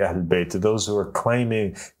of the Ahl Bayt, those who are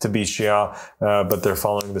claiming to be Shia, but they're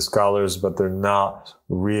following the scholars, but they're not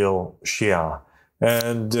real Shia.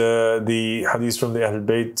 And the hadiths from the Ahl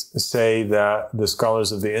Bayt say that the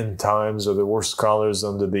scholars of the end times are the worst scholars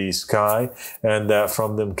under the sky, and that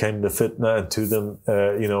from them came the fitna, and to them,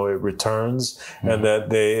 it returns, and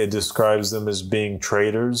that it describes them as being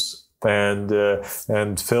traitors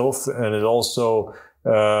and filth, and it also,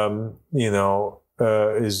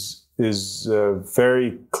 is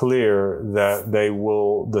very clear that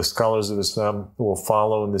the scholars of Islam will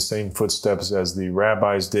follow in the same footsteps as the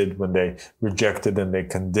rabbis did when they rejected and they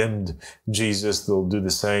condemned Jesus. They'll do the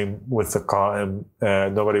same with the Qaim.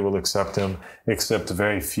 Nobody will accept him except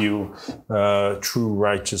very few true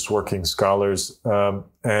righteous working scholars.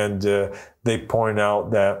 And they point out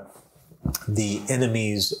that the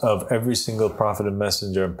enemies of every single prophet and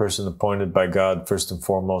messenger and person appointed by God, first and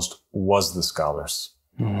foremost, was the scholars.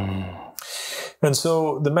 And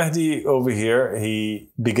so the Mahdi over here,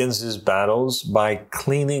 he begins his battles by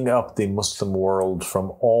cleaning up the Muslim world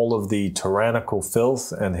from all of the tyrannical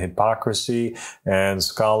filth and hypocrisy and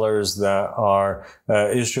scholars that are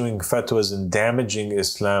issuing fatwas and damaging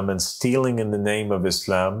Islam and stealing in the name of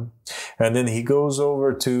Islam. And then he goes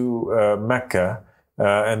over to Mecca.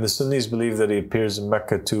 And the Sunnis believe that he appears in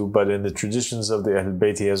Mecca too, but in the traditions of the Ahl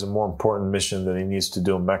Bayt, he has a more important mission that he needs to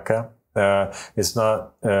do in Mecca. It's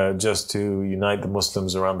not just to unite the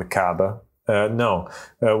Muslims around the Kaaba. No.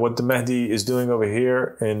 What the Mahdi is doing over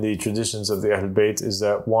here in the traditions of the Ahl Bayt is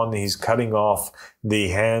that, one, he's cutting off the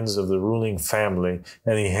hands of the ruling family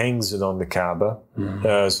and he hangs it on the Kaaba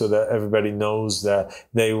so that everybody knows that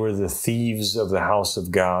they were the thieves of the house of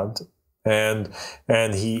God. And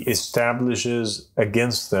he establishes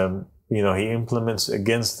against them, he implements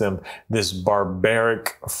against them this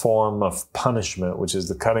barbaric form of punishment, which is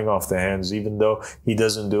the cutting off the hands. Even though he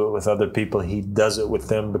doesn't do it with other people, he does it with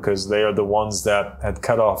them because they are the ones that had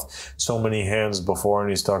cut off so many hands before. And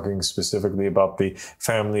he's talking specifically about the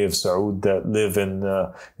family of Saud that live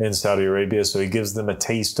in Saudi Arabia. So he gives them a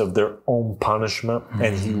taste of their own punishment,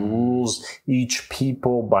 and he rules each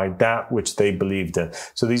people by that which they believed in.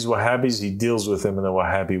 So these Wahhabis, he deals with them in a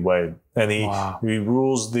Wahhabi way. And he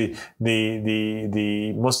rules the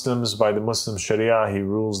Muslims by the Muslim Sharia. He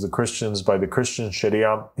rules the Christians by the Christian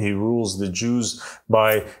Sharia. He rules the Jews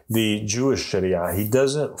by the Jewish Sharia. He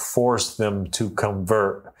doesn't force them to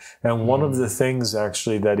convert. And one of the things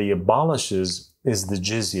actually that he abolishes is the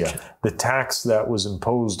jizya, the tax that was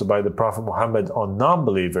imposed by the Prophet Muhammad on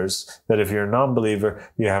non-believers, that if you're a non-believer,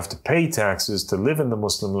 you have to pay taxes to live in the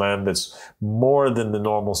Muslim land that's more than the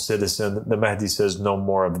normal citizen. The Mahdi says no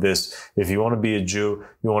more of this. If you want to be a Jew,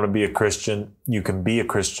 you want to be a Christian, you can be a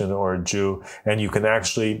Christian or a Jew, and you can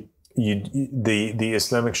actually the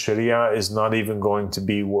Islamic Sharia is not even going to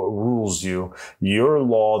be what rules you. Your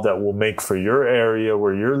law that will make for your area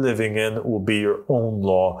where you're living in will be your own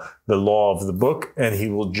law, the law of the book, and he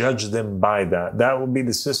will judge them by that. That will be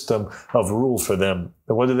the system of rule for them.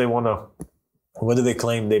 What do they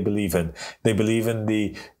claim they believe in? They believe in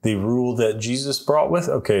the rule that Jesus brought with.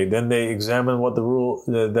 Okay, then they examine what the rule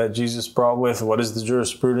that Jesus brought with. What is the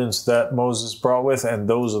jurisprudence that Moses brought with? And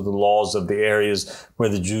those are the laws of the areas where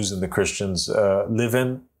the Jews and the Christians live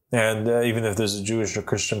in. And even if there's a Jewish or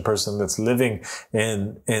Christian person that's living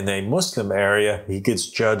in a Muslim area, he gets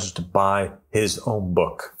judged by his own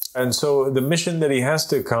book. And so the mission that he has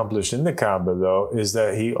to accomplish in the Kaaba, though, is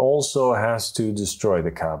that he also has to destroy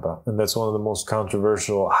the Kaaba. And that's one of the most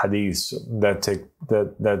controversial hadiths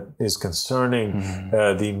that is concerning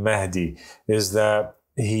the Mahdi, is that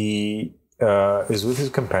he is with his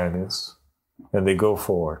companions and they go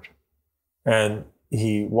forward. And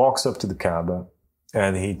he walks up to the Kaaba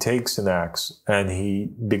and he takes an axe and he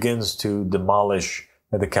begins to demolish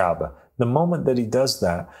the Kaaba. The moment that he does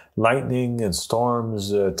that, lightning and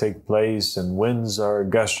storms take place and winds are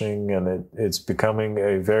gushing and it's becoming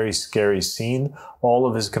a very scary scene. All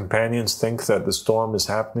of his companions think that the storm is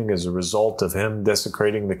happening as a result of him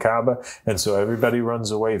desecrating the Kaaba. And so everybody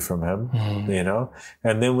runs away from him,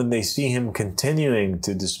 And then when they see him continuing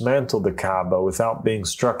to dismantle the Kaaba without being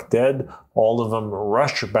struck dead, all of them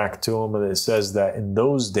rush back to him. And it says that in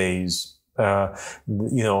those days,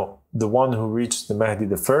 the one who reached the Mahdi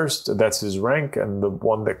the first, that's his rank, and the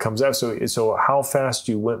one that comes out. So how fast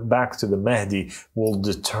you went back to the Mahdi will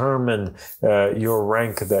determine your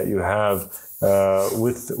rank that you have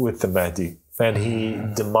with the Mahdi. And he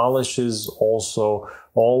demolishes also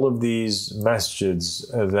all of these masjids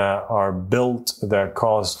that are built, that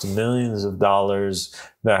cost millions of dollars,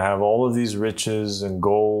 that have all of these riches and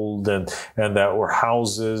gold, and that were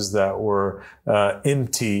houses that were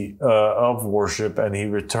empty of worship, and he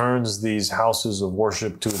returns these houses of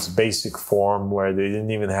worship to its basic form, where they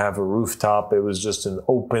didn't even have a rooftop. It was just an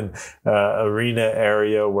open arena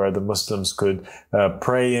area where the Muslims could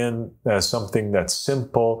pray in, something that's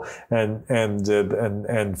simple, and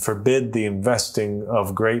forbid the investing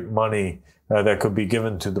of great money that could be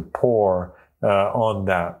given to the poor on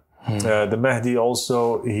that. The Mahdi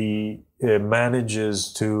also, he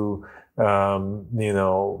manages to,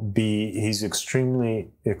 he's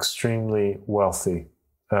extremely wealthy,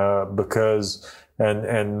 because,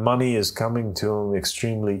 and money is coming to him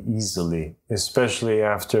extremely easily, especially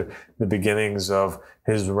after the beginnings of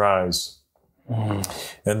his rise.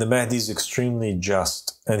 And the Mahdi is extremely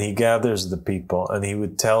just, and he gathers the people, and he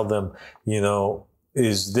would tell them,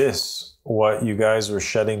 is this what you guys were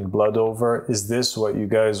shedding blood over? Is this what you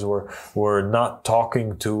guys were not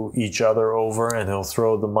talking to each other over? And he'll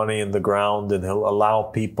throw the money in the ground, and he'll allow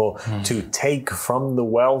people to take from the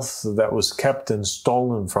wealth that was kept and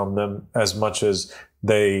stolen from them as much as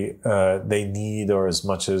they need, or as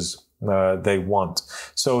much as they want.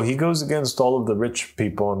 So he goes against all of the rich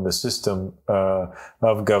people in the system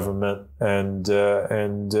of government, and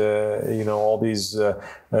all these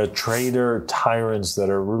trader tyrants that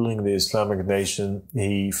are ruling the Islamic nation.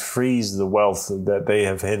 He frees the wealth that they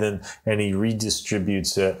have hidden, and he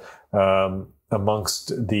redistributes it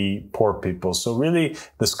amongst the poor people. So really,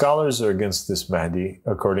 the scholars are against this Mahdi,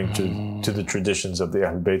 according to the traditions of the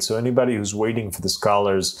Ahl Bayt. So anybody who's waiting for the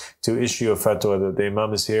scholars to issue a fatwa that the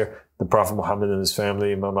Imam is here, the Prophet Muhammad and his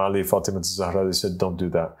family, Imam Ali, Fatima Zahra, they said, don't do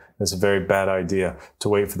that. It's a very bad idea to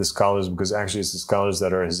wait for the scholars, because actually it's the scholars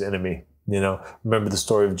that are his enemy. Remember the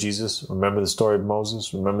story of Jesus. Remember the story of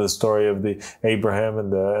Moses. Remember the story of the Abraham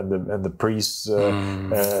and the priests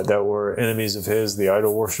that were enemies of his, the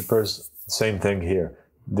idol worshippers. Same thing here.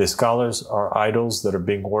 The scholars are idols that are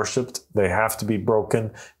being worshipped. They have to be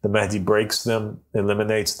broken. The Mahdi breaks them,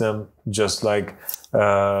 eliminates them, just like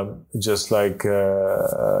Abraham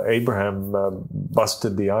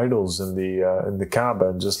busted the idols in the Kaaba,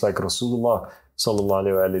 and just like Rasulullah sallallahu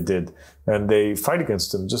alaihi wasallam did. And they fight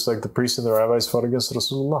against him, just like the priests and the rabbis fought against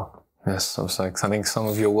Rasulullah. Yes, so it's like, I think some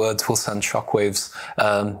of your words will send shockwaves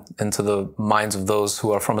into the minds of those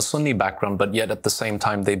who are from a Sunni background, but yet at the same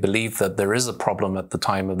time they believe that there is a problem at the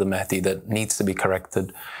time of the Mahdi that needs to be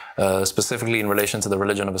corrected, specifically in relation to the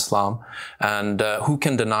religion of Islam. And who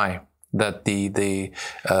can deny that the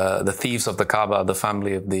thieves of the Kaaba, the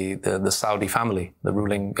family of the Saudi family, the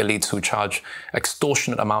ruling elites who charge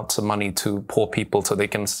extortionate amounts of money to poor people so they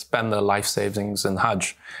can spend their life savings in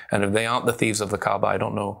Hajj. And if they aren't the thieves of the Kaaba, I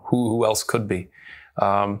don't know who else could be.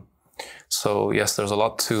 So yes, there's a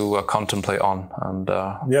lot to contemplate on. And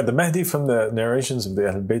yeah, the Mahdi, from the narrations of the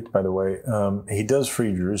Ahl Bayt, by the way, he does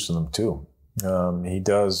free Jerusalem too. He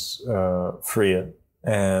does free it.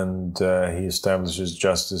 And he establishes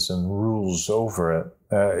justice and rules over it.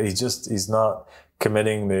 He's not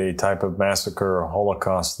committing the type of massacre or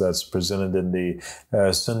Holocaust that's presented in the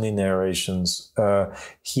Sunni narrations.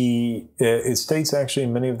 It states actually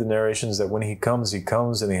in many of the narrations that when he comes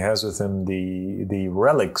and he has with him the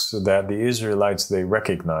relics that the Israelites, they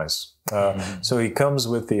recognize. So he comes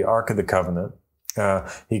with the Ark of the Covenant.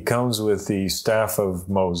 He comes with the staff of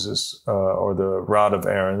Moses, or the rod of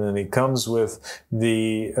Aaron, and he comes with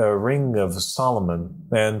the ring of Solomon.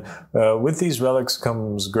 And with these relics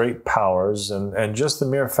comes great powers, and just the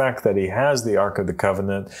mere fact that he has the Ark of the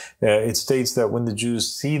Covenant, it states that when the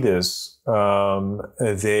Jews see this,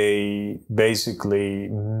 they basically,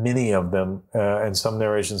 many of them, and some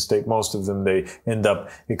narrations state most of them, they end up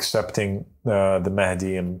accepting the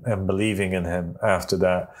Mahdi and believing in him after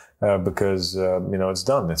that. Because, it's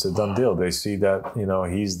done. It's a done deal. They see that,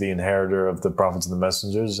 he's the inheritor of the prophets and the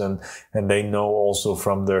messengers, and they know also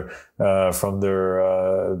from the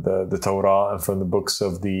Torah and from the books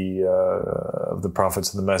of the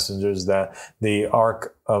prophets and the messengers that the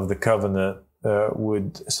Ark of the Covenant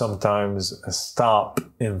would sometimes stop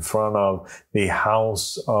in front of the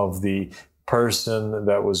house of the person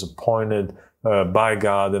that was appointed by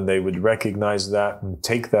God, and they would recognize that and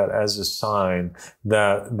take that as a sign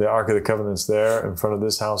that the Ark of the Covenant's there in front of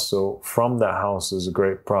this house. So from that house is a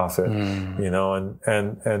great prophet,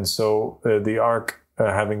 and so the Ark,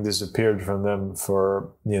 having disappeared from them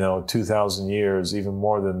for 2,000 years, even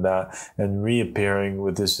more than that, and reappearing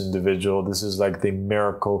with this individual, this is like the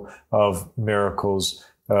miracle of miracles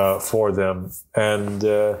for them.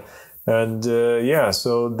 So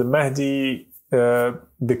the Mahdi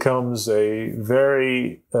becomes a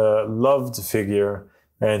very loved figure,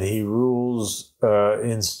 and he rules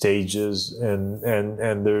in stages,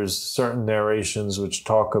 and there's certain narrations which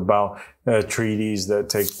talk about treaties that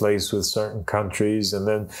take place with certain countries, and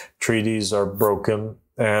then treaties are broken.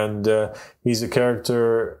 And he's a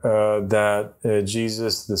character that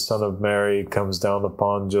Jesus, the son of Mary, comes down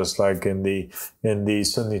upon, just like in the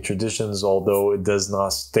Sunni traditions, although it does not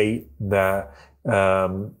state that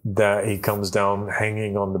he comes down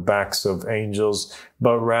hanging on the backs of angels,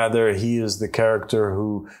 but rather he is the character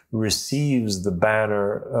who receives the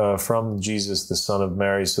banner from Jesus, the son of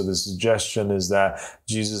Mary. So the suggestion is that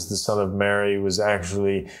Jesus, the son of Mary, was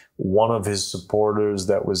actually one of his supporters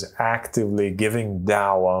that was actively giving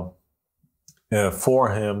dawah for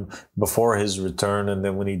him before his return. And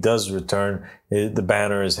then when he does return, the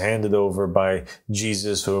banner is handed over by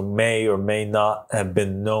Jesus, who may or may not have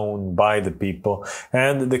been known by the people.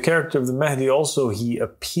 And the character of the Mahdi also, he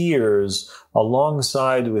appears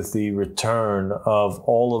alongside with the return of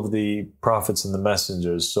all of the prophets and the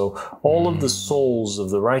messengers. So all of the souls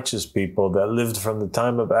of the righteous people that lived from the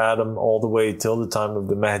time of Adam all the way till the time of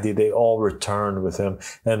the Mahdi, they all return with him.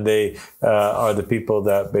 And they are the people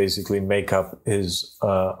that basically make up his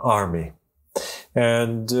army.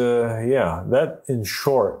 And that in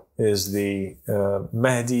short is the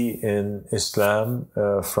Mahdi in Islam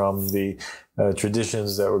from the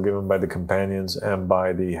traditions that were given by the companions and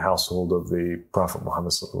by the household of the Prophet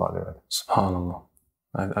Muhammad sallallahu alaihi wasallam.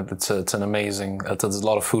 SubhanAllah. It's an amazing, there's a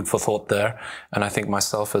lot of food for thought there. And I think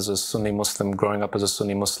myself as a Sunni Muslim, growing up as a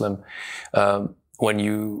Sunni Muslim, when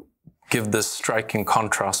you give this striking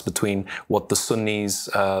contrast between what the Sunnis,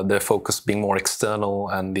 their focus being more external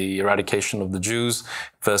and the eradication of the Jews,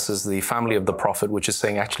 versus the family of the Prophet, which is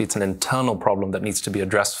saying actually it's an internal problem that needs to be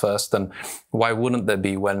addressed first. And why wouldn't there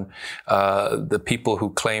be, when the people who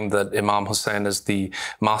claim that Imam Hussein is the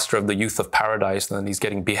master of the youth of paradise, and he's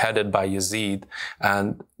getting beheaded by Yazid,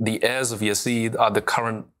 and the heirs of Yazid are the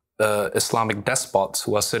current Islamic despots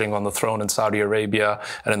who are sitting on the throne in Saudi Arabia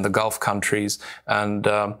and in the Gulf countries, and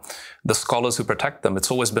the scholars who protect them. It's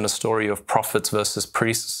always been a story of prophets versus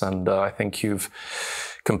priests, and I think you've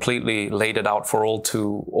completely laid it out for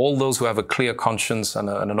all those who have a clear conscience and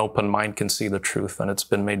an open mind can see the truth, and it's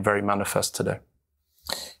been made very manifest today.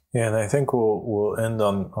 Yeah, and I think we'll end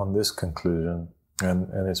on this conclusion,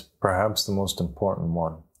 and it's perhaps the most important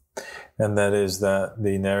one. And that is that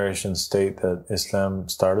the narrations state that Islam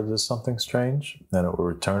started as something strange, and it will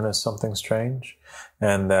return as something strange,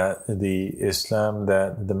 and that the Islam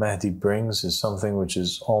that the Mahdi brings is something which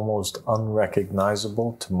is almost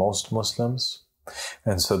unrecognizable to most Muslims.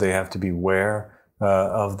 And so they have to be aware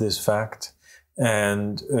of this fact,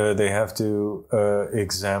 and they have to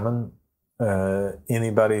examine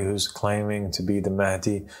anybody who's claiming to be the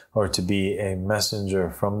Mahdi or to be a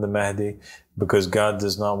messenger from the Mahdi, because God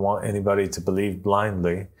does not want anybody to believe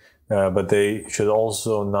blindly, but they should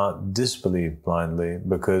also not disbelieve blindly,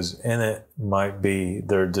 because in it might be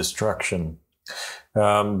their destruction.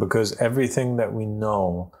 Because everything that we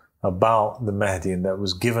know about the Mahdi and that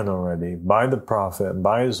was given already by the Prophet and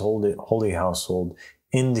by his holy household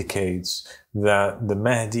indicates that the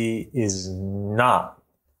Mahdi is not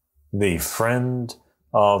the friend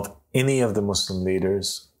of any of the Muslim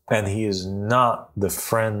leaders, and he is not the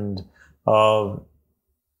friend of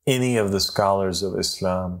any of the scholars of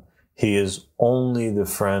Islam. He is only the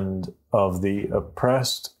friend of the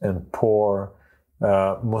oppressed and poor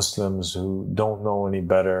Muslims who don't know any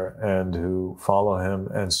better and who follow him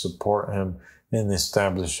and support him in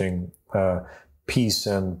establishing peace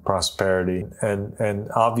and prosperity. And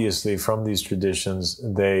obviously from these traditions,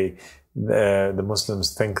 the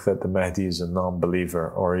Muslims think that the Mahdi is a non-believer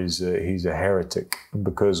or he's a heretic,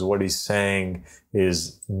 because what he's saying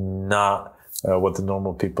is not what the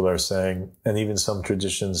normal people are saying. And even some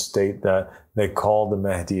traditions state that they call the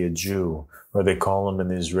Mahdi a Jew, or they call him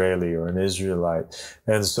an Israeli or an Israelite.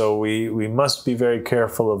 And so we must be very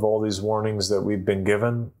careful of all these warnings that we've been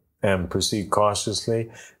given and proceed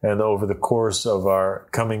cautiously. And over the course of our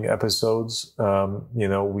coming episodes,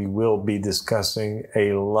 we will be discussing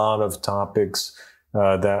a lot of topics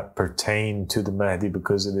that pertain to the Mahdi,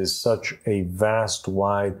 because it is such a vast,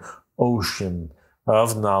 wide ocean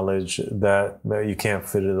of knowledge that you can't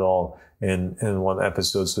fit it all in one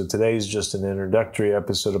episode. So today is just an introductory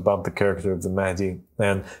episode about the character of the Mahdi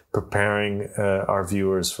and preparing our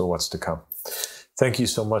viewers for what's to come. Thank you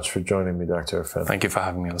so much for joining me, Dr. Arfad. Thank you for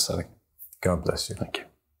having me, Al-Sadiq. God bless you. Thank you.